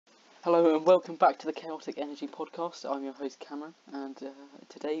Hello and welcome back to the Chaotic Energy Podcast. I'm your host Cameron, and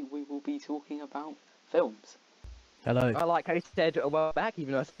today we will be talking about films. Hello. I like how you said well back,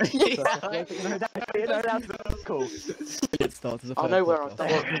 even though that's cool. It starts as a I know where I podcast.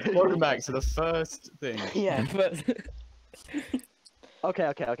 started. Welcome back to the first thing. Yeah.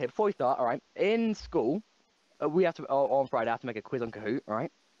 Okay. Before we start, all right. In school, we have to on Friday. I have to make a quiz on Kahoot, all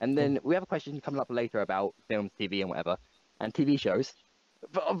right? And then we have a question coming up later about films, TV, and whatever, and TV shows.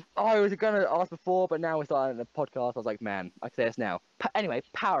 But I was gonna ask before, but now we're starting the podcast. I was like, man, I can say this now. Anyway,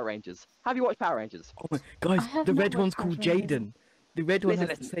 Power Rangers. Have you watched Power Rangers? Oh my, guys, I have the not red one's watched called Power Rangers. Jaden. The red one Listen,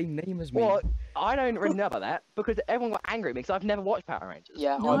 has the listen. same name as me. Well, I don't really know about that because everyone got angry at me because I've never watched Power Rangers.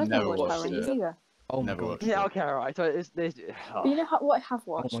 Yeah, No, I've I've never never watched Power watched Rangers it. either. Oh my Never god. watched Yeah, okay, alright. So there's But you know what I have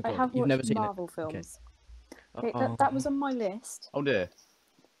watched? my I God, have you've watched never seen it? Marvel Okay. films. Okay, that was on my list. Oh dear.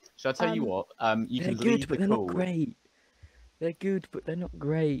 Shall I tell you Um, what? You They're can good, leave but the they're call. not great. They're good, but they're not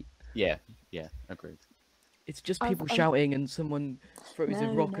great. Yeah, agreed. It's just I've- people I've- shouting and someone throws a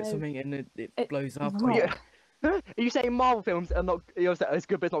No, rock at no. something and it It- blows up. Rock. Yeah. Are you saying Marvel films are not? You're saying it's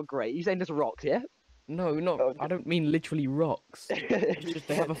good, but it's not great. You're saying just rocks, yeah? No, not. I don't mean literally rocks. It's just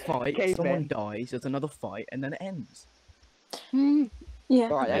they have a fight, Caveman. someone dies, there's another fight, and then it ends. Yeah.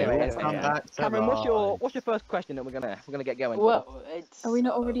 All right. Yeah, Anyway, let's come back to Cameron, what's life. your first question that we're gonna get going? Well, it's. Are we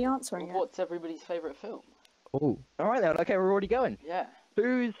not already answering it? What's everybody's favourite film? Oh, All right then. Okay, we're already going. Yeah.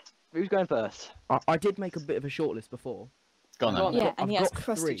 Who's going first? I did make a bit of a shortlist before. Go on Go on. then. Yeah, I've and he has got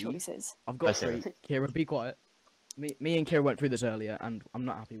crusty three. choices. I've got Let's three. hear Kira, be quiet. Me and Kira went through this earlier, and I'm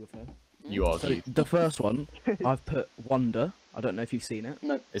not happy with her. You are. So the first one, I've put Wonder. I don't know if you've seen it.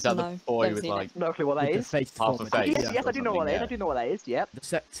 No. Is that No, the boy never with seen it. like? No clue what that With the is. face Half a deformity. face. Yes, I do know what that is. Yeah. I do know what that is. Yep.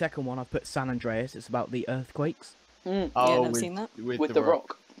 The second one, I've put San Andreas. It's about the earthquakes. Yeah, Oh, never with, seen that. With The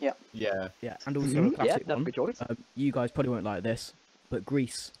Rock. Yeah. Yeah. Yeah, and also a Mhm. Yeah, classic that's a one. good choice. You guys probably won't like this, but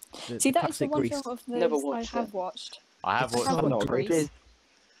Grease. See, that is the classic one Grease. film of Never those I watched have it. watched. I have I watched. have Some watched of Grease. Grease.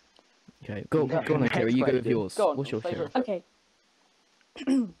 Okay, go on then, Kira. You go with yours. Go on. What's your favourite favourite?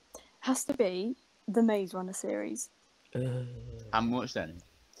 film? Okay. Has to be the Maze Runner series. Haven't watched any.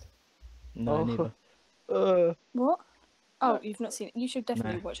 No, Oh. neither. What? Oh, No. you've not seen it. You should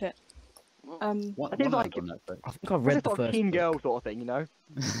definitely No. watch it. Well, What? I did One like on Netflix. I think I've It's read just the sort of first teen book. girl sort of thing, you know.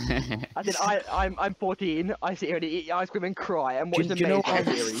 I said I'm 14. I sit here and eat ice cream and cry and watch Do the you know Maze what I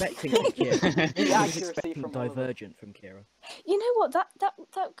Runner was series. expecting from Kira? The I was accuracy expecting from Oliver. Divergent from Kira. You know what?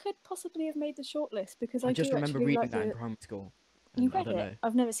 That could possibly have made the shortlist because I I just do remember actually reading like that in the. primary school. You and I read don't it? know.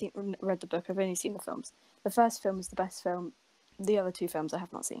 I've never read the book. I've only seen the films. The first film is the best film. The other two films I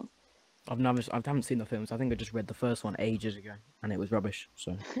have not seen. I haven't seen the films. I think I just read the first one ages ago, and it was rubbish.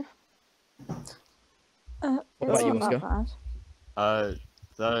 So It's What about you, not that Oscar? bad.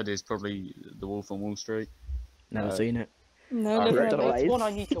 Third is probably The Wolf on Wall Street. never seen it. No, I never read read it. it. It's one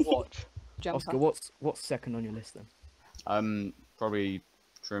I need to watch. Jumper. Oscar, what's second on your list then? Probably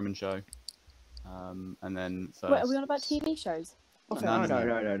Truman Show. And then first. Wait, are we on about TV shows? Or No, films?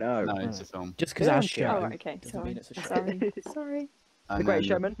 no. No, it's a film. Just because Yeah, our I'm show sure. Oh, right, okay. doesn't Sorry. mean it's a show. Sorry. Sorry. The And Great then-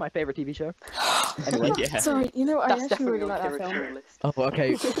 Showman, my favourite TV show. Anyway, Yeah. Sorry. You know what? I That's actually definitely really on like that Kira's film. shortlist. Oh,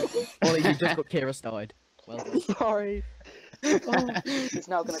 okay. Ollie, you just got Kira started. Well done. sorry. She's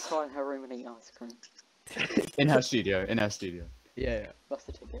now going to cry in her room and eat ice cream. In her studio. Yeah. That's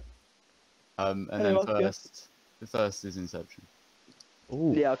the ticket. And Hello, then Oscar. the first is Inception.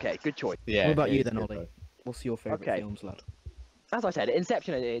 Ooh. Yeah, okay, good choice. Yeah. What about it you is then, good Ollie? though. What's your favourite Okay. films, lad? As I said,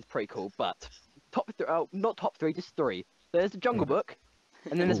 Inception is pretty cool, but not top three, just three. There's the Jungle Book,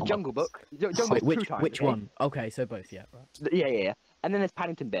 and then there's Oh. Jungle Book. Jungle Wait, Book two times, which okay? one? Okay, so both, yeah. Right. Yeah. And then there's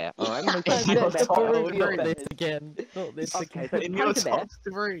Paddington Bear. All right. Not this again. Not this Okay, again. so In your Paddington Bear. top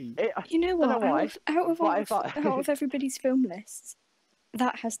three. You know Don't what? know why, Out of but all I of, thought- out of everybody's film lists,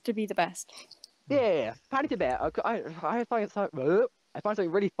 that has to be the best. Yeah, Paddington Bear. I find it I find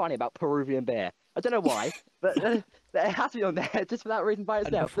something really funny about Peruvian Bear. I don't know why, but it has to be on there just for that reason by And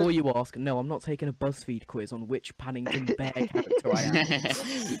itself. before you ask, no, I'm not taking a BuzzFeed quiz on which Paddington Bear character I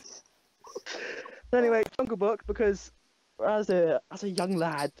am. Anyway, Jungle Book, because as a young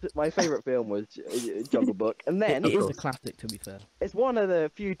lad, my favourite film was Jungle Book, and then It is a classic, to be fair. it's one of the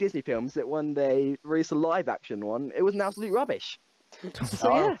few Disney films that when they released a live action one, it was an absolute rubbish.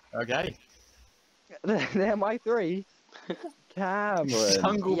 So Oh, okay. yeah, they're my three. Cameron.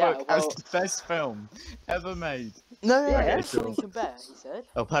 Jungle Yeah, Book well- as the best film ever made. No, Yeah, it's sure. Paddington Bear, he said.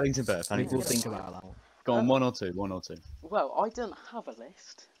 Oh, Paddington Bear. We Paddington will Bear. think about that one. Go on, one or two. Well, I don't have a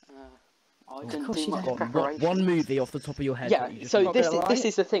list. I didn't course do you much don't. preparation. One movie off the top of your head. Yeah, that you just so think, this gonna this lie.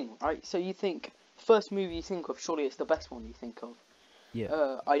 is the thing, right? So you think first movie you think of, surely it's the best one you think of.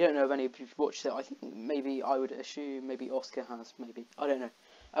 Yeah. I don't know if any of you've watched it. I think maybe I would assume maybe Oscar has, maybe I don't know.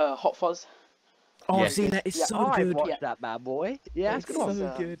 Hot Fuzz. Oh, I've Yes. seen that. It's Yeah, so I good. watched Yeah. that bad boy. Yeah, It's it's It's good good.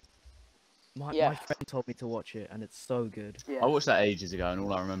 one. so good. My Yeah. friend told me to watch it, and it's so good. Yeah. I watched that ages ago, and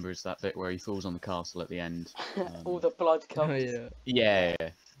all I remember is that bit where he falls on the castle at the end. All the blood Oh comes. yeah. Yeah,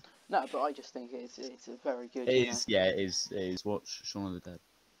 No, but I just think it's a very good. it you know. is. Yeah, it is. It is. Watch Shaun of the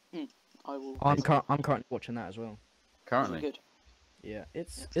Dead. I will. I'm currently watching that as well. Currently, Good. Yeah,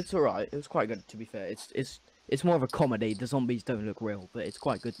 it's alright. It was quite good to be fair. It's more of a comedy. The zombies don't look real, but it's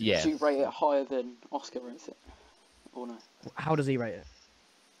quite good. yeah, Do you rate it higher than Oscar rates it? Or no? How does he rate it?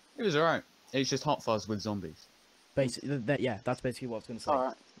 it was alright. It's just Hot Fuzz with zombies. Basically, yeah, that's basically what I was gonna say.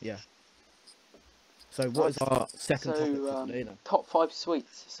 Alright. Yeah. So what is our second topic So, for today then? top 5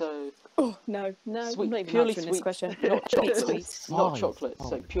 sweets. So, Oh no, no, Sweet, I'm not even purely answering this sweet. question. not chocolate. sweets. Not Five. chocolate,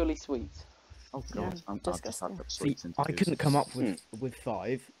 so Oh. purely sweet. Oh Yeah, god, I've just disgusting. hacked up See, sweets into I two. couldn't come up with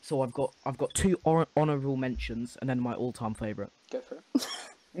 5, so I've got 2 honourable mentions and then my all-time favourite. Go for it.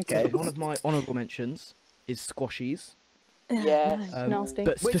 Okay. One of my honourable mentions is squashies, Yeah. No, Um, nasty.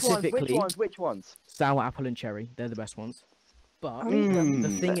 but Which ones? specifically Which ones? sour apple and cherry. They're the best ones. But Mm.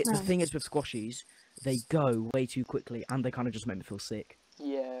 the thing is with squashies, they go way too quickly and they kind of just make me feel sick.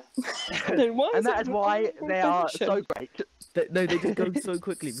 Yeah. Then why And it that is an why honourable they are mention? so great. No, they just go so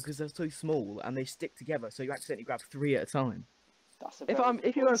quickly because they're so small and they stick together, so you accidentally grab 3 at a time. That's a If very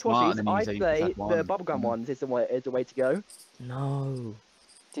if you're going Smart, squashies, and then you I'd say you say just had the one. bubblegum ones is the way to go. No.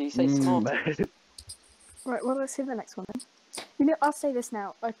 Do you say smart? Right, well, let's see the next one then. You know, I'll say this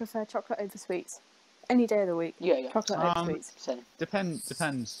now. I prefer chocolate over sweets. Any day of the week. Yeah, yeah. Chocolate over Um, sweets. Same.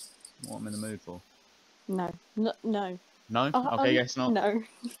 Depends what I'm in the mood for. No. No. No. No? Okay, guess not. No.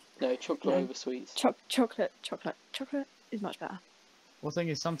 No, chocolate No. over sweets. Chocolate is much better. Well, the thing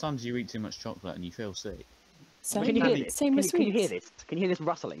is, sometimes you eat too much chocolate and you feel sick. Same, Can you hear this? same with Can you hear sweets. this? Can you hear this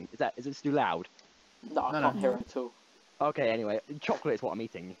rustling? Is it too loud? No, I No, can't no. hear it at all. Okay, anyway, chocolate is what I'm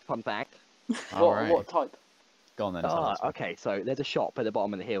eating. Fun fact. Alright. What type? Go on then. tell us. Okay, so there's a shop at the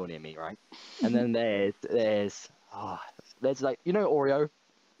bottom of the hill near me, right? And then there's like, you know Oreo?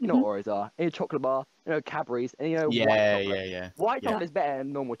 You know what Oreos are. You know chocolate bar, you know Cadbury's, and you know white Yeah, chocolate. yeah, yeah. White Yeah. chocolate is better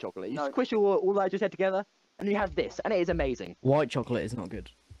than normal chocolate. You No. squish all that I just said together, and you have this, and it is amazing. White chocolate is not good.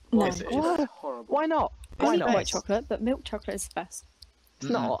 No. Yes, it is. What? Horrible. Why not? I Why eat not? white chocolate, but milk chocolate is the best. It's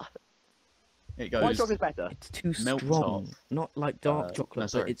Mm-mm. not. It White goes. chocolate's better. It's too Milk strong. top. Not like dark No, chocolate, but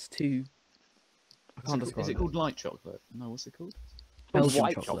sorry. it's too... I can't describe Is it called light chocolate? No, what's it called? Belgian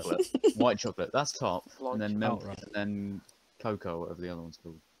White chocolate. White chocolate. That's top, Light and then chocolate. milk, Oh, right. and then cocoa, whatever the other one's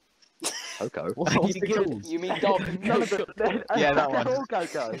called. Cocoa. What's Are it you good? called? You mean dark None of chocolate? them. Yeah, that one. They're all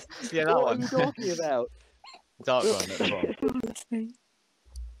cocoa. Yeah, that What one. are you talking about? Dark one at the bottom. Honestly.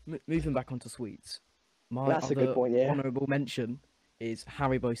 Moving back onto sweets. My That's a good other point, yeah. honourable mention is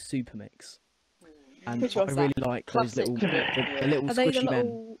Haribo Super Mix. And Which I one's really that? like those Classic. little, the little Are they the squishy men.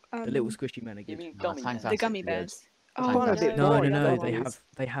 little? The little squishy men are You good. mean No, gummy thanks, bears? the gummy Yes. bears? Thank Oh you. no! No, Oh, no, no. yeah.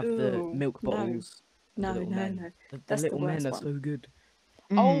 They have the Ooh, milk no. bottles. the No, little no, men. no. The That's the little men worst are one. so good.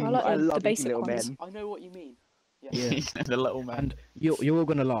 Oh, I like I the love basic little ones. men. I know what you mean. Yeah. the little man. And you're all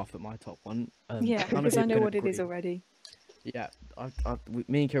gonna laugh at my top one. Yeah, none of because you I are know gonna what it is agree. already. Yeah,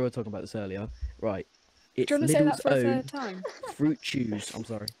 me and Kira were talking about this earlier. Right. It's Do you want to say that Lidl's for a own third time? fruit chews. I'm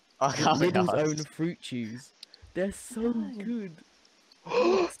sorry. I can't be Lidl's own arsed. fruit chews. They're so No. good.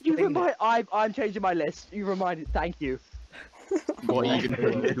 You remind. I'm changing my list. You reminded. Thank you. What are you going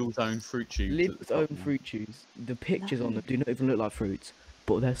to put in Lidl's own fruit tubes? at Lidl's the own top? fruit chews. The pictures on them do not even look like fruits,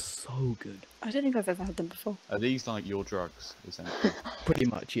 but they're so good. I don't think I've ever had them before. Are these like your drugs, essentially? Pretty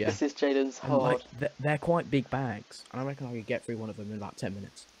much, yeah. This is Jaden's And hard. like, they're quite big bags, and I reckon I could get through one of them in like 10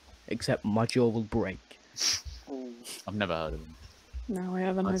 minutes. Except my jaw will break. Ooh. I've never heard of them. No, I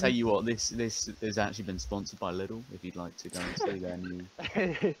haven't. I'll either. tell you what, this has actually been sponsored by Lidl. If you'd like to go and see their new.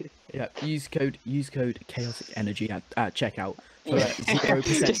 Yeah, use code chaotic energy at checkout for Yeah.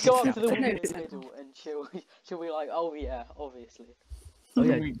 0% Just go up to the discount. woman in the middle and she'll be like, oh yeah, obviously. Oh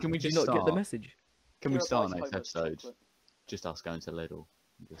yeah, Can we did you just not start? get the message? Can we Kira start buys next Hobo's episode? chocolate. Just us going to Lidl.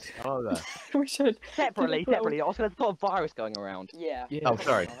 Just, hello there. we should. Separately. I was going to got a virus going around. Yeah. Yeah. Oh,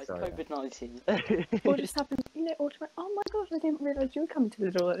 sorry. It's Sorry. COVID-19. What just happened? You know, oh my god, I didn't realise you were coming to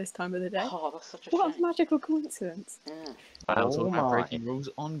the door at this time of the day. Oh, that's such a What a shame. magical coincidence. Yeah. Wow, Oh talking about my. breaking rules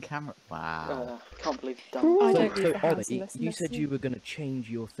on camera. Wow. Can't believe you've I done So, don't leave the house Ollie, unless you said necessary. you were going to change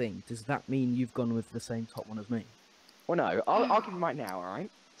your thing. Does that mean you've gone with the same top one as me? Well, no. I'll give you right now. All right.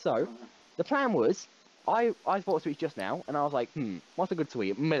 So the plan was. I thought sweets just now, and I was like, what's a good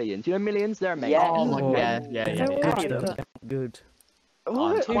sweet? Millions. You know Millions? They're amazing. Yeah. Oh my Oh. god. Yeah, They're yeah, all yeah. right, Good. but- Good.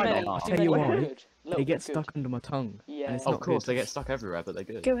 What? Too Why many. not? Too Tell many you are why. good. Little They get bit good. stuck under my tongue. Yeah. And it's Of not course, good. they get stuck everywhere, but they're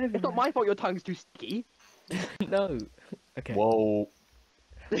good. Go over It's not my fault your tongue's too sticky. No. Okay. Whoa.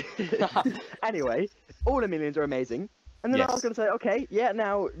 Anyway, all the Minions are amazing. And then I was Yes. going to say, okay, yeah,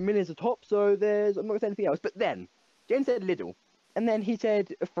 now Minions are top, so I'm not going to say anything else. But then, James said Lidl. And then he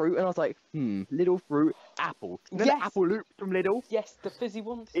said fruit, and I was like, Lidl, fruit, apple. You know Yes. the apple loop from Lidl? Yes, the fizzy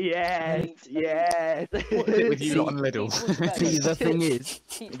ones. Yes, Elite, yes. What is it with you See- lot on Lidl? See, the thing is,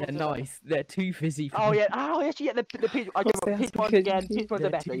 Peach they're ones are nice. They're too fizzy. For Oh me. yeah, actually, yeah, the peach. I give Course up they peach are, ones because again. Peach ones they're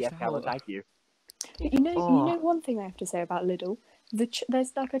are better. too Yes, Cameron, sour. thank you. You know, Oh. one thing I have to say about Lidl.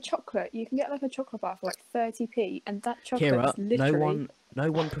 There's like a chocolate. You can get like a chocolate bar for like 30p, and that chocolate Kira, is literally.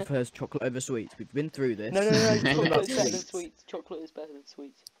 no one prefers chocolate over sweets. We've been through this. No, Talking chocolate about is better than sweets. sweets. Chocolate is better than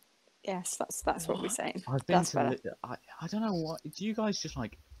sweets. Yes, that's what we're saying. I've been That's to better. I don't know what. Do you guys just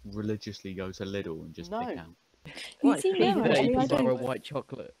like religiously go to Lidl and just No. pick out? You Right, see, pay no, for actually, I 30p bar don't. of white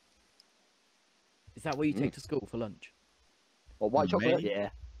chocolate. Is that what you take to school for lunch? Well, white chocolate, Me? yeah.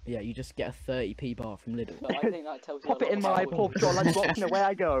 Yeah, you just get a 30p bar from Lidl. But I think that tells you. Pop a it lot in about my what- Paw Patrol lunchbox, and away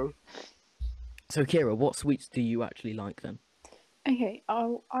I go. So Kira, what sweets do you actually like then? Okay,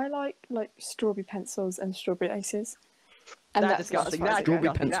 I like strawberry pencils and strawberry aces. And That's that's disgusting. as far as That's I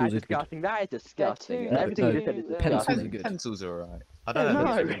go. Strawberry disgusting. That pencils is are good. disgusting. That is disgusting. too- Everything no, you said is they're pencils disgusting. are good. Pencils are alright. I don't No, know.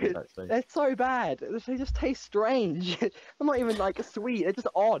 no, if it's really good, actually. they're so bad. They just taste strange. They're not even like sweet. They're just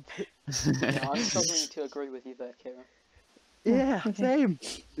odd. Yeah, I'm struggling to agree with you there, Kira. Yeah, okay. same.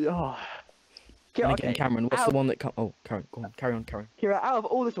 Oh. Kira, And again, okay. Cameron, what's Out- the one that come? Oh, Karen, go on, carry on. Kira, out of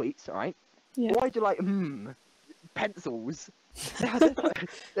all the sweets, all right? Yeah. Why do you like pencils?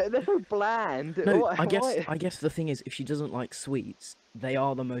 they're so bland. No, Why- why? I guess the thing is, if she doesn't like sweets, they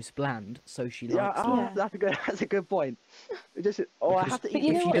are the most bland, so she Yeah, likes oh, them. Yeah. that's a good point. It just I Because have to But eat you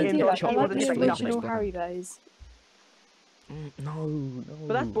the know if what you I don't do get like? I chocolate, like it's the like original nothing. Haribos. No.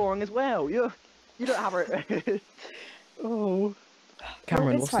 But that's boring as well. You don't have a. Oh.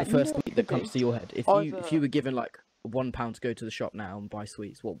 Cameron, it's what's fine, the you know first what sweet we that could comes do? to your head? If I've, you were given like £1 to go to the shop now and buy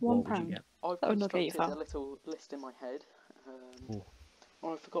sweets, what would you £1. get? I've That would not get you constructed a far. little list in my head. Ooh.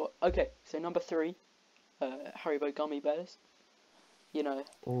 Oh, I forgot. Okay, so number 3, Haribo gummy bears. You know,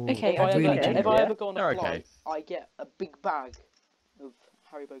 Okay, if I, really ever, genuine. if I Yeah. ever go on a They're flight, okay. I get a big bag of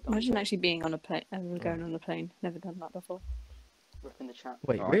Haribo gummy Imagine bears. actually being on a plane, going on a plane. Never done that before. Rip in the chat.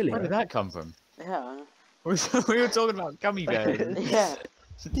 Wait, Alright, really? Where did that come from? Yeah. We were talking about gummy bears. Yeah.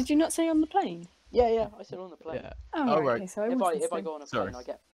 Did you not say on the plane? Yeah, I said on the plane. Yeah. Oh, Oh, right. right. Okay, so I If was I listening. go on a Sorry. plane, I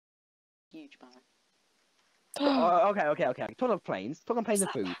get a huge bag. Okay. Talking of planes. Talking of planes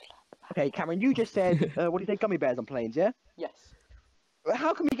and food. Okay, Cameron, you just said what do you say? Gummy bears on planes, yeah? Yes.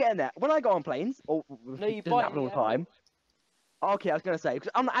 How can we get in there? When I go on planes, or No, you doesn't buy it happen in all the the time. Okay, I was gonna say because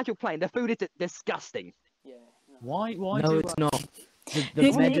on the actual plane, the food is disgusting. Yeah. No. Why No, do it's not. The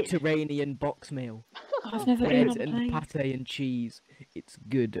Here's me. Mediterranean box meal, I've never been bread on a and plane. pate and cheese. It's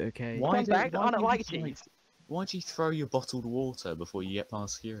good, okay. Why Come do, back, why I don't do you like just, like, cheese. why do you throw your bottled water before you get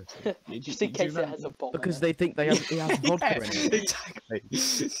past security? Just in case it has a bomb. Because in they think it has vodka in it. Exactly.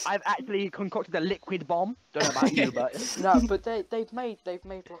 I've actually concocted a liquid bomb. Don't know about you, but it. No, but they've made like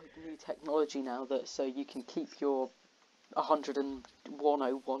new technology now that so you can keep your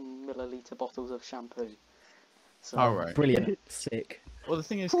 101 milliliter bottles of shampoo. So, All right. Brilliant. Sick. Well, the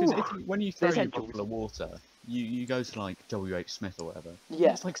thing is, because when you throw your essentials. bottle of water, you go to like WH Smith or whatever.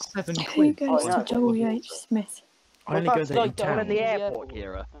 Yeah. It's like £7. Who goes Oh, no. to WH Smith? I only go that's there in like going Well, town. in the Yeah. airport,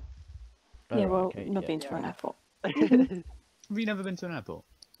 Kira. Oh, yeah, well, okay, not yeah. been to an airport. Have you never been to an airport?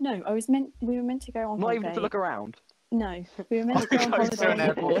 No, we were meant to go on Not holiday. even to look around. No, we were meant to go on Go to an holiday.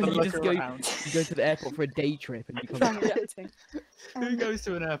 airport and You look just go- around. You go to the airport for a day trip and you come Family back. outing. Who goes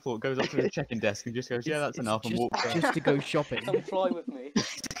to an airport, goes up to the check-in desk and just goes, yeah, that's It's enough, and just, walks out? just to go shopping. Come fly with me.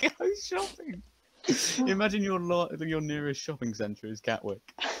 Go shopping. Imagine your nearest shopping centre is Gatwick.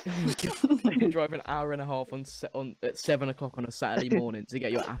 You drive an hour and a half on at 7 o'clock on a Saturday morning to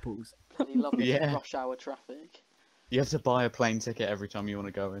get your apples. Bloody lovely Yeah. rush hour traffic. You have to buy a plane ticket every time you want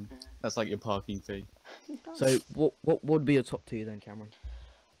to go in. That's like your parking fee. So what would be your top 2 then, Cameron?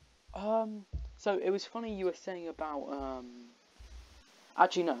 So it was funny you were saying about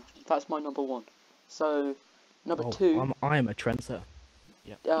Actually, no, that's my number 1. So number Oh, 2. I am a trendsetter.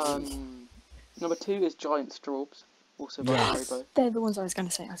 Number 2 is giant straws, also by Yes. Haribo. They're the ones I was going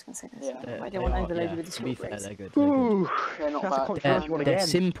to say. I was going to say this. Yeah. I They don't want are- overloaded yeah, with the to be fair, strawberries. they're good. They're good. Ooh, They're not that's a bad. controversial one They're again.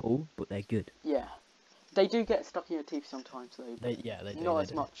 simple, but they're good. Yeah, they do get stuck in your teeth sometimes though. They do. Not they as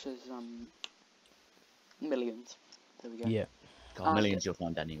do. much as Millions. There we go. Yeah. God, And millions you'll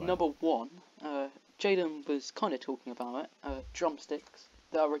find anyway. Number 1, Jaden was kind of talking about it. Drumsticks,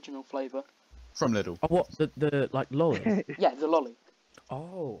 the original flavour. From Lidl. Oh, what the like lollies? Yeah, the lolly.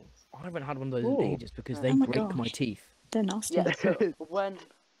 Oh, I haven't had one of those Ooh. in ages because they Oh my break my gosh. teeth. They're nasty. Yeah. So when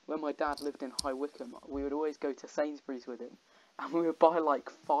my dad lived in High Wycombe, we would always go to Sainsbury's with him, and we would buy like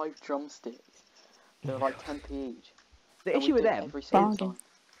 5 drumsticks. They were like 10p each. The and issue we'd with do it them, every single Bargain. time.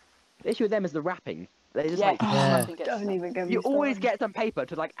 the issue with them is the wrapping. They just Yeah, like Yeah. nothing gets Don't stuck. even get me you always started. get some paper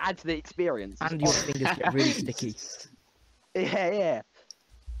to like add to the experience. And your fingers get really sticky. Yeah, yeah.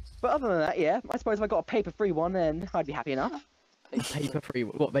 But other than that, yeah, I suppose if I got a paper-free one, then I'd be happy enough. Paper free.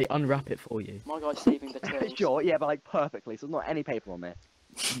 What, they unwrap it for you? My guy's saving the tails. Sure, yeah, but like perfectly, so there's not any paper on there.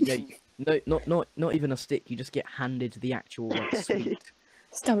 Yeah, no, not even a stick. You just get handed the actual like sweet.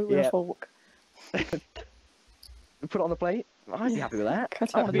 Stab it with Yeah. a fork. Put it on the plate. I'd be happy with that.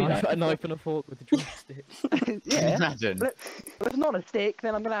 Cut I out want to do Knife, that. a knife and a fork with a drumstick. Can you Yeah. imagine? But if it's not a stick,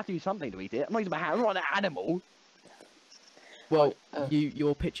 then I'm gonna have to use something to eat it. I'm not using my hand. I'm not an animal. Well, uh,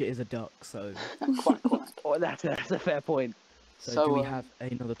 your picture is a duck, so Quack quack. Oh, that's a fair point. so do we um, have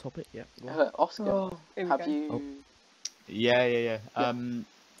another topic? Yeah. go on. Oscar, Oh, here we have go. you? Oh. Yeah.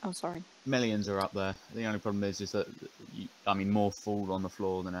 Oh, sorry. Millions are up there. The only problem is that more fall on the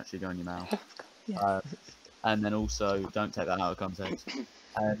floor than actually go in your mouth. Yeah. And then also, don't take that out of context.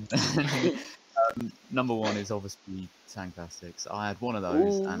 Number one is obviously Tankfastics. I had one of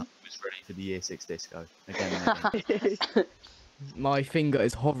those, Ooh. and I was ready for the Year 6 disco again and again. My finger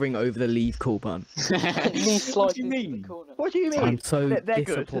is hovering over the leave call button. Leave slices What do you in mean? the corner. What do you mean? I'm so They're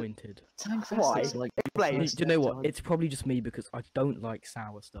good. disappointed. Tankfastics, like Explain. Do you know what? It's probably just me because I don't like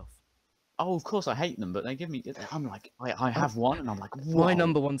sour stuff. Oh, of course I hate them, but they give me. I'm like, I have one, and I'm like, My whoa.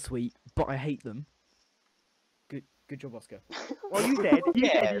 number one sweet, but I hate them. Good job, Oscar. Well, you said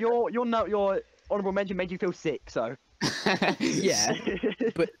Yeah. your honourable mention made you feel sick, so. Yeah,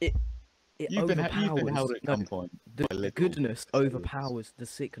 but it You've been overpowers. held at no, gunpoint. the by little goodness kids. overpowers the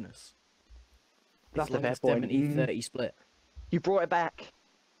sickness. That's It's a fair like point. 70-30 split. You brought it back.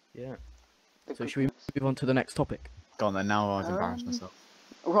 Yeah. The So should we goodness. move on to the next topic? Go on then. Now I've embarrassed Um, myself.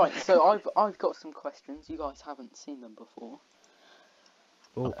 Right, so I've got some questions. You guys haven't seen them before.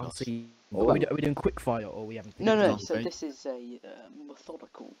 Oh, Oh, I'll see. Oh. Are we doing quick fire or we haven't? No, no. no, So okay. this is a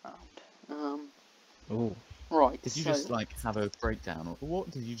methodical round. Oh, Right. Did you so, just like have a breakdown, or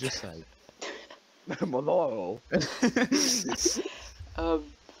what did you just say? Maloro.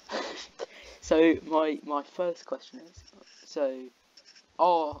 So my first question is, so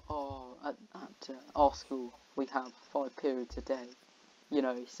at our school we have 5 periods a day. You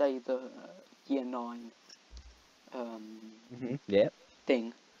know, say the year 9 Yeah.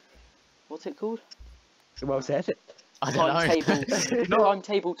 thing. What's it called? Well said. I don't know.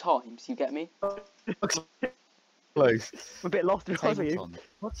 Timetable times. You get me? Close. I'm a bit lost in front of you. Tableton.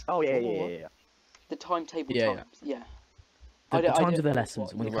 What? Oh yeah, What, yeah, what, yeah, what? yeah. The timetable Yeah, yeah. times. Yeah. the I times don't of the know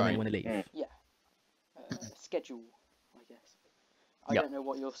lessons what when you your- come in, Right. when you leave. Mm. Yeah. Schedule, I guess. I Yep. don't know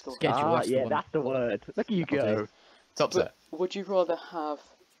what your school. Schedule. Ah, that's the yeah, one. that's the word. Look at you Okay. go. Top set. But would you rather have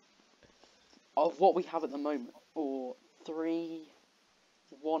of what we have at the moment, or 3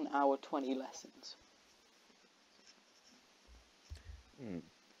 1 hour 20 lessons?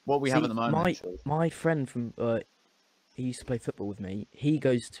 What we have See, at the moment. actually. My friend from he used to play football with me. He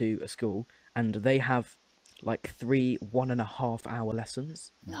goes to a school and they have like 3 1.5 hour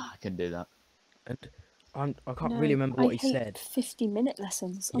lessons, Nah, I can do that. and I can't No, really remember I what he hate said. 50-minute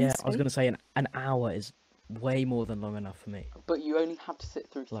lessons. Yeah, I was honestly. gonna say an hour is way more than long enough for me. But you only have to sit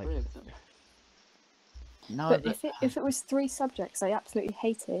through Like- 3 of them. No, But but- if it was 3 subjects I absolutely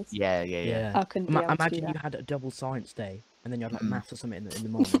hated, yeah. I couldn't be able to do Imagine you that. had a double science day and then you had like Mm. maths or something in the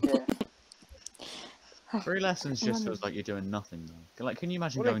morning. Yeah. 3 lessons just Imagine. feels like you're doing nothing though. Like, can you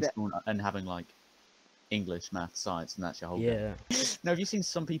imagine What is going to it? school and having like English, math, science, and that's your whole day? Yeah. No, have you seen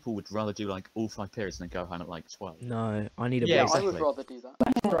some people would rather do like all 5 periods and then go home at like 12? No, I need a Yeah, break. I would exactly. rather do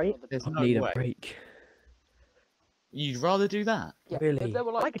that. Right. There's Rather- no Need way. a break. You'd rather do that? Yeah, Really? if there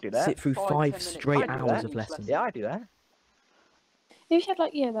were, I like, could do that. Sit through 5, 5 10 minutes straight I'd do hours that. of each lessons. Yeah, I do that. If you had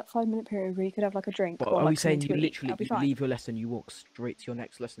like that 5-minute period where you could have like a drink, But or are like we saying something you to eat, literally that'd be you fine. leave your lesson, you walk straight to your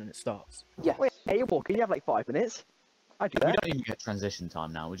next lesson and it starts? Yes. Wait, hey, you're walking. You have like 5 minutes. I do We that. don't even get transition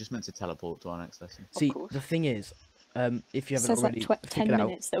time now. We're just meant to teleport to our next lesson. Of See, course. the thing is, if you It haven't says, like, already 10 figured out,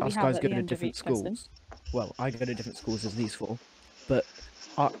 minutes that we us have guys at go the to end of different each lesson. schools. Well, I go to different schools as these 4, but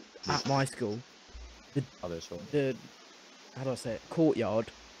at my school, Oh, that's right. the how do I say it, courtyard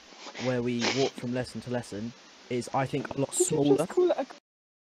where we walk from lesson to lesson is, I think, a lot Did you smaller. just call it a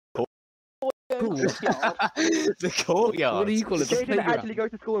Cool. The courtyard. What do you call it? The Jason playground? actually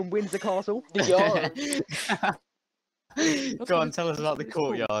goes to school in Windsor Castle. The yard. Go on, what tell us about the it's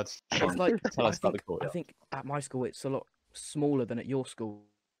called. courtyard. It's like, Tell us I about the think, courtyard. I think at my school it's a lot smaller than at your school,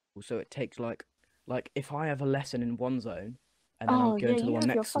 so it takes like if I have a lesson in one zone and then Oh, I'm yeah, going to the you one have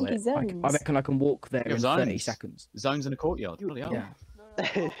your next to funky it, I zones. reckon I can walk there You in have 30 zones. seconds. Zones in a courtyard. Bloody hell. Yeah.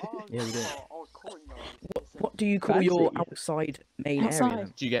 Yeah, we do. Our courtyard is What do you call your Fancy. outside main area? Outside.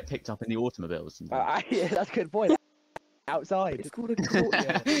 Then? Do you get picked up in the automobiles and Yeah, that's a good point. Outside. It's called a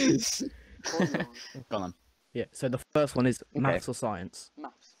courtyard. things? Courtyard. Go on. Yeah. So the first one is maths or science.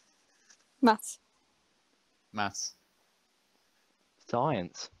 Maths. Maths. Maths.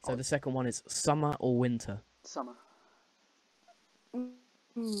 Science. So the second one is summer or winter. Summer.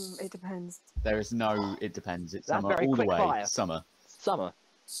 It depends. There is no. It depends. It's That's summer very all the quick way. fire. Summer. Summer.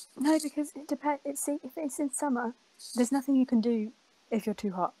 No, because it depends. If it's in summer, there's nothing you can do if you're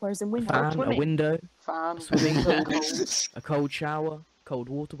too hot. Whereas in A winter, fan, a swimming. window, Fan. Swimming pool. cold. a cold shower, cold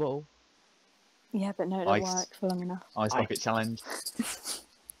water bottle. yeah, but no, it Ice. don't work for long enough. Ice bucket challenge.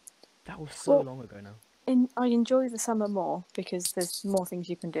 That was so Well- long ago now. I enjoy the summer more because there's more things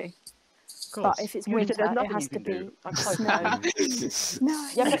you can do. Of course. But if it's You winter, said there's it nothing has you to can do. be I'm close snow. No,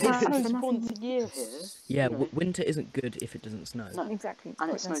 Yeah, but it's it for snows nothing. once a year here. Yeah, you know. winter isn't good if it doesn't snow. No. Exactly. And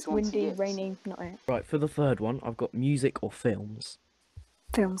it Pointless. snows once a Windy, year, so- rainy, not it. Right, for the third one, I've got music or films.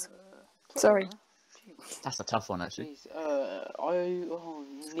 Films. Sorry. That's a tough one, actually. Jeez,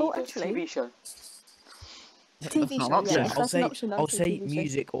 neither. actually- TV show. TV not show, an option. yeah. Yeah, if I'll that's say an option, I'll say TV show.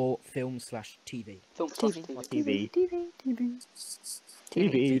 music or film/TV. Film TV. TV.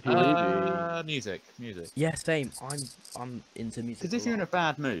 TV. Music. Yeah, same. I'm into music. Because if you're in a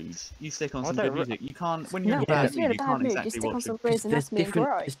bad mood, you stick on I some don't good re- music. You can't. When you're in No, a bad if you're in mood, a you bad can't mood, you exactly stick on watch some it. Grey's Anatomy and Grey.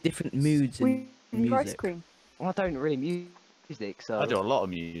 there's different moods in With ice music. cream. I don't really music, so. I do a lot of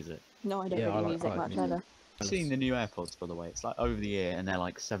music. No, I don't Yeah, I really like- music I like much music. either. I've seen the new AirPods, by the way. It's like over the ear, and they're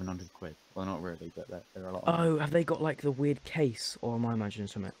like 700 quid. Well, not really, but they're a lot. Of Oh, have they got like the weird case, or am I imagining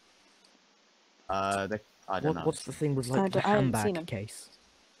something? I don't know. What's the thing with like the I haven't seen handbag 'em. case?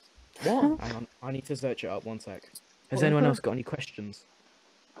 What? Hang on, I need to search it up. One sec. Has What anyone is else got any questions?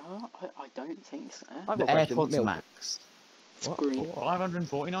 I don't think so. I've The got questions. AirPods Milk. Max. What? Green.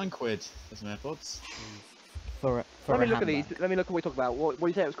 549 quid for some AirPods. For Let a me look at handbag. these. Let me look at what we talk about. What do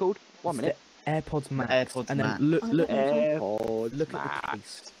you say it was called? 1 minute. The AirPods Max. AirPods and then Max. look AirPods look at Max. the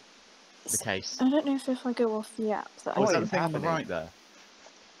case. The case. I don't know if I go off the app that Oh, I is that it's the thing on the happening. right there?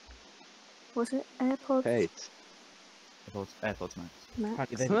 was it AirPods Case. AirPods Max. Max?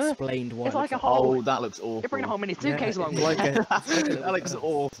 Apparently they've Huh? explained why. It's like a looks whole- Oh, that looks awful. You're bringing a whole mini Yeah, suitcase along it's with like you. a- it's like a little that looks purse.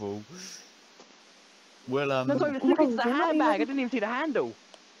 awful. Well, No, it's not even a No, suitcase, it's a you're not handbag. I even- didn't even see the handle.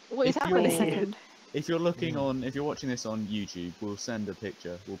 What is If Wait a happening? second. if you're looking on, if you're watching this on YouTube, we'll send a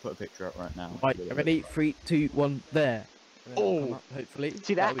picture. We'll put a picture up right now. Right, ready? 3, 2, 1, there. And then it'll come Oh. up, hopefully.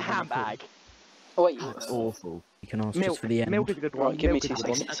 See that That'll be really cool. handbag? Oh wait, That's awful. You can ask Milk. just for the end. Milk is a good Right, one. give me Milk is 2 a good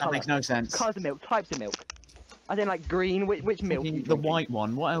one. seconds. That makes no sense. Colours of milk, types of milk. I think like green. Which milk? are you The drinking? white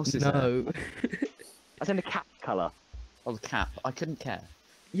one. What else is there? No. I think the cat colour. Oh, the cap. I couldn't care.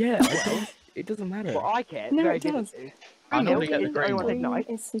 Yeah, I don't, it doesn't matter. Well, I care. It's No, very it does. different. I Green normally milk get the is green only one. one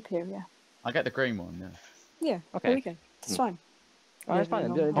thing nice. Is superior. I get the green one. Yeah. Yeah. Okay. There we go. It's fine. Oh, it's fine.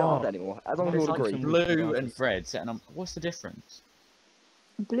 Yeah, Don't no. have that anymore. As long as we It's all like agree. blue and red. And what's the difference?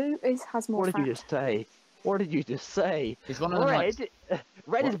 Blue has more What did fat. you just say? What did you just say? Is one of them like?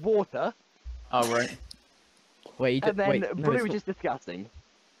 Red is water, Oh right. Wait, you and then wait, no, blue it's is not- just disgusting.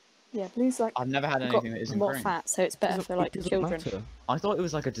 Yeah, blue's like I've never had got anything that isn't more green. fat, so it's better doesn't- for it like doesn't children. matter. I thought it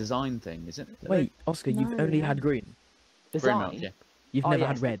was like a design thing. Is it? Wait, Oscar, you've No, only no. had green. Green Design. milk. Yeah. You've Oh, never yes.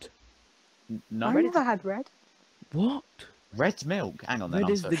 had red. No. I red never had red. What? Red milk. Hang on. Then Red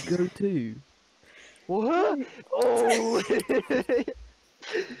I'm is the searching. go-to. What? Oh.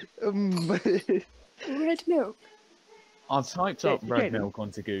 Red milk. I've typed Yeah, up red Jaden, milk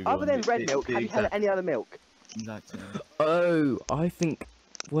onto Google. Other than and red it's milk, the have you had exact- any other milk? exact same. Oh, I think.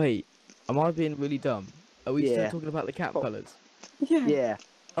 Wait, am I being really dumb? Are we Yeah. still talking about the cat Oh. colours? Yeah. Yeah.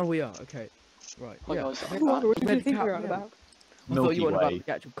 Oh, we are. Okay. Right. Oh, yeah. guys, What did you Red think cat we were on milk. about? I thought Milky you were on Way. about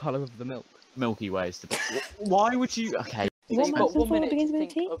the actual colour of the milk. Milky Way is the. Why would you? Okay. What You've month got 1 before minute to begins with a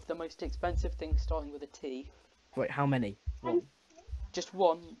think T? of the most expensive thing starting with a T. Wait, how many? One. Just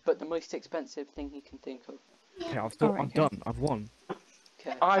one, but the most expensive thing you can think of. Okay, I've done. Alright, I'm okay. done. I've won.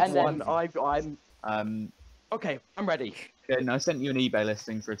 Okay. I've and then- won. I'm. Um. Okay, I'm ready. Yeah, no, I sent you an eBay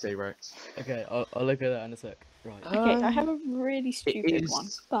listing for a T-Rex. Okay, I'll look at that in a sec. Right. Okay, I have a really stupid is- one,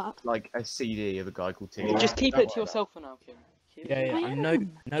 but Like a CD of a guy called T. Just keep it to yourself for now, Kieran. Keep it Yeah, to yeah. I I'm no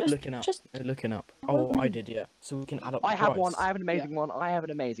am. Just- looking up. just- No looking up. Oh, Oh, I did. Yeah. So we can add up. I the have one. price. I have an amazing one. I have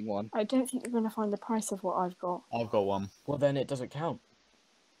an amazing one. I don't think you're going to find the price of what I've got. I've got one. Well, then it doesn't count.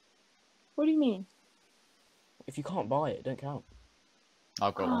 What do you mean? If you can't buy it, it don't count.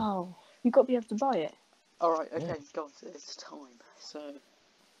 I've got one. Oh, you've got to be able to buy it. Alright, okay, Yeah. guys, it's time. So,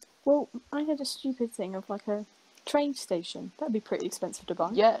 Well, I had a stupid thing of like a train station. That'd be pretty expensive to buy.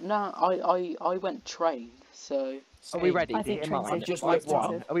 yeah, no, I went train, so. Are we Same. ready? I think Hear train mine. stations Just are like expensive.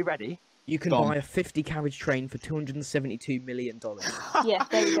 one. Are we ready? You can Gone. buy a 50 carriage train for $272 million. Yeah,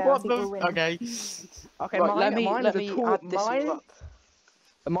 there we go. I What think we'll the? win. Okay. Okay, Right, let me mine let is me a tall. add this all up.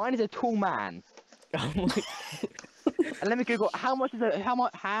 Mine is a tall man. Oh my- And let me Google how much is how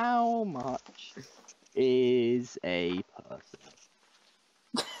much is a person?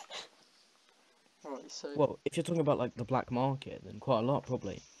 Right, so Well, if you're talking about like the black market, then quite a lot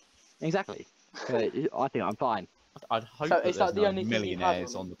probably. Exactly. But I think I'm fine. I'd hope So that is there's that the no only thing you have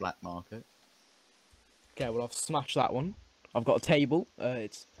millionaires on on the black market. Okay, well I've smashed that one. I've got a table. But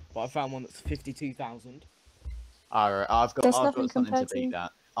I found one that's 52,000. Alright, I've That's got nothing something to compared beat to-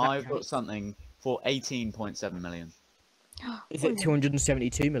 that. That I've got counts. something for 18.7 million. Is it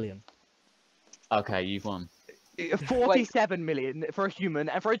 272 million? Okay, you've won. 47 million for a human,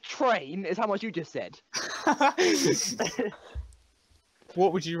 and for a train is how much you just said.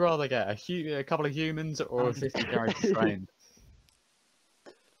 What would you rather get? A couple of humans or a 50 carriage train?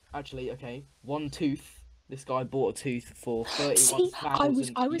 Actually, okay, one tooth. This guy bought a tooth for See, I was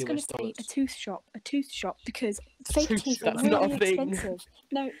 $31,000 going to say a tooth shop because fake tooth teeth shop. are That's not a really thing. expensive.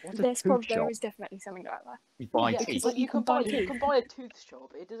 No, What's a there tooth shop? is definitely something like that. You buy yeah, teeth. but you can buy teeth. a tooth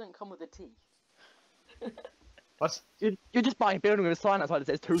shop. It doesn't come with a teeth. What? You're just buying a building with a sign outside that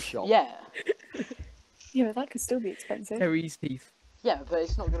says tooth shop. Yeah, Yeah, but that could still be expensive. Terry's teeth. yeah, but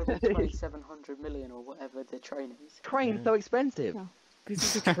it's not going to be 2,700 million or whatever the train is. Train's Yeah. so expensive. No.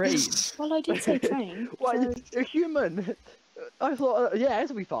 This is a train. Well, I did say train. What? So... A human? I thought, yeah, this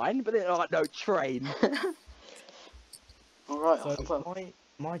will be fine, but then, oh, no, train. All right, So well,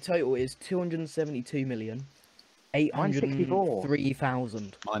 my total is 272 million. Mine's 64.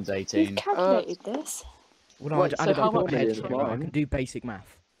 803,000. Mine's You've 18. calculated this. Well, no, Right, I so don't how put much my head is to it? it, I can do basic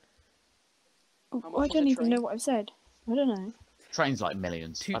math. Oh, How I much is don't a even train? know what I've said. I don't know. Trains like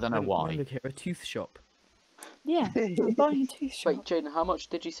millions. I don't know Look, why. Look here, a tooth shop. Yeah, I'm buying a tooth shop. wait, Jaden, how much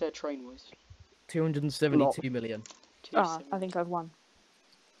did you say a train was? 272 million. Ah, I think I've won.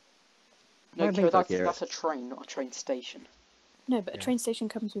 No, I think Kira, so, Kira. that's a train, not a train station. No, but a Yeah. train station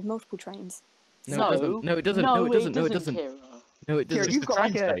comes with multiple trains. No, it doesn't. No, it doesn't. No, it doesn't. No, it doesn't. Kira. No, it Here, doesn't. you've a got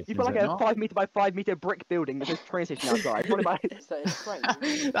train like a station, you've got is like it a not? 5 meter by 5 meter brick building that says train station outside. What about it? Is that a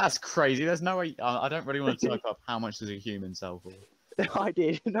train? That's crazy. There's no way. I don't really want to type up how much does a human sell for. I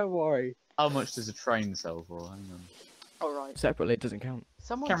did. Don't worry. How much does a train sell for? Hang on. All right. Separately, it doesn't count.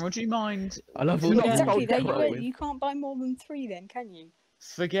 Someone. Cameron, would you mind? I love all Yeah, the Exactly. Oh, There you come go. on. You can't buy more than 3 then, can you?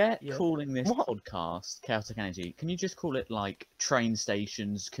 Forget Yeah. calling this What? podcast Chaotic Energy. Can you just call it like train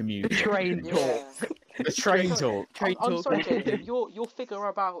stations commute? Train Yeah. talk. The train talk. Train I'm talk. sorry, Jaden. Your figure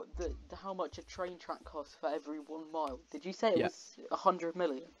about the how much a train track costs for every 1 mile. Did you say it Yeah. was 100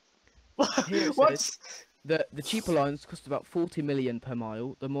 million? Here it What? says the cheaper lines cost about 40 million per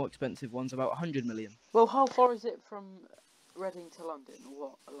mile. The more expensive ones about 100 million. Well, how far is it from Reading to London,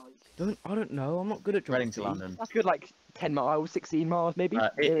 or what? Like, I don't know. I'm not good at Reading geography. to London. That's good, like 10 miles, 16 miles maybe.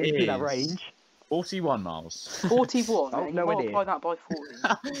 It in that is. range. 41 miles. 41. Oh, and no you idea. multiply that by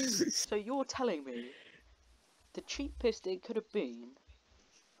 40. So you're telling me the cheapest it could have been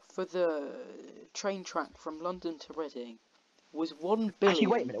for the train track from London to Reading was 1 billion. Actually,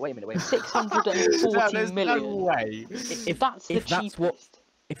 wait a minute, wait a minute, wait a minute. 640 There's million. no way. If That's the if that's cheapest. what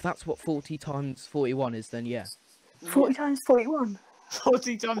if that's what 40 times 41 is, then yeah. 40 times 41.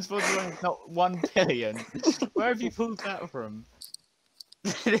 40 times 41 is not 1 billion. Where have you pulled that from?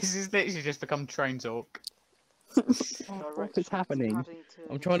 This is literally just become train talk. What is happening?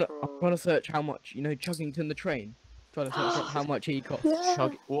 I'm trying to search how much Chuggington the train. Trying to search up how much he costs. Yeah.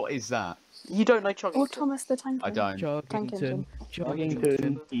 Chug. What is that? You don't know Chuggington? Or Thomas the Tank I Engine. don't. Chuggington.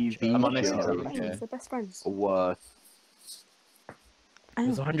 Chuggington TV I'm on this show. one. Friends, Yeah. They're best friends. Worth.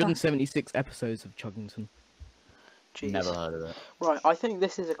 There's Oh, 176 episodes of Chuggington. Jeez. Never heard of it. Right, I think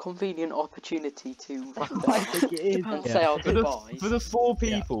this is a convenient opportunity to wrap I up think it is. and Yeah. say our For goodbyes. the 4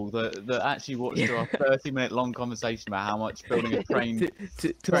 people that actually watched our 30-minute long conversation about how much building a train to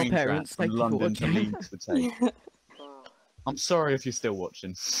our train track parents, from thank you for London to watching. Leeds would take. Oh, I'm sorry if you're still watching.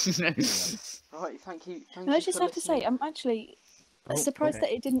 right, thank you. Thank And I you just for have to say, listening. I'm actually Oh, surprised okay.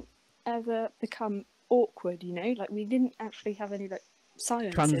 that it didn't ever become awkward, you know? Like, we didn't actually have any, like,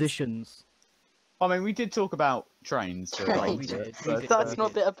 silences. Transitions. I mean, we did talk about trains. For Right. like, We did. but, That's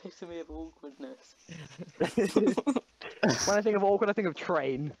not the epitome of awkwardness. When I think of awkward, I think of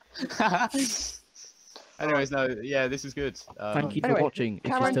train. Anyways, no, yeah, this is good. Thank you for Anyway, watching. If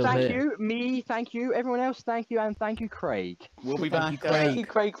Cameron, you're still thank here. you. Me, thank you. Everyone else, thank you. And thank you, Craig. We'll be Thank back. you, Thank you,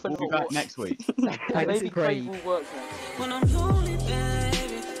 Craig, for We'll be not back watching. next week. Thanks, Maybe Craig Craig. will work next. When I'm lonely,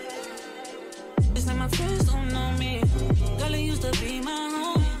 baby, it's like my friends don't know me. Girl, it used to be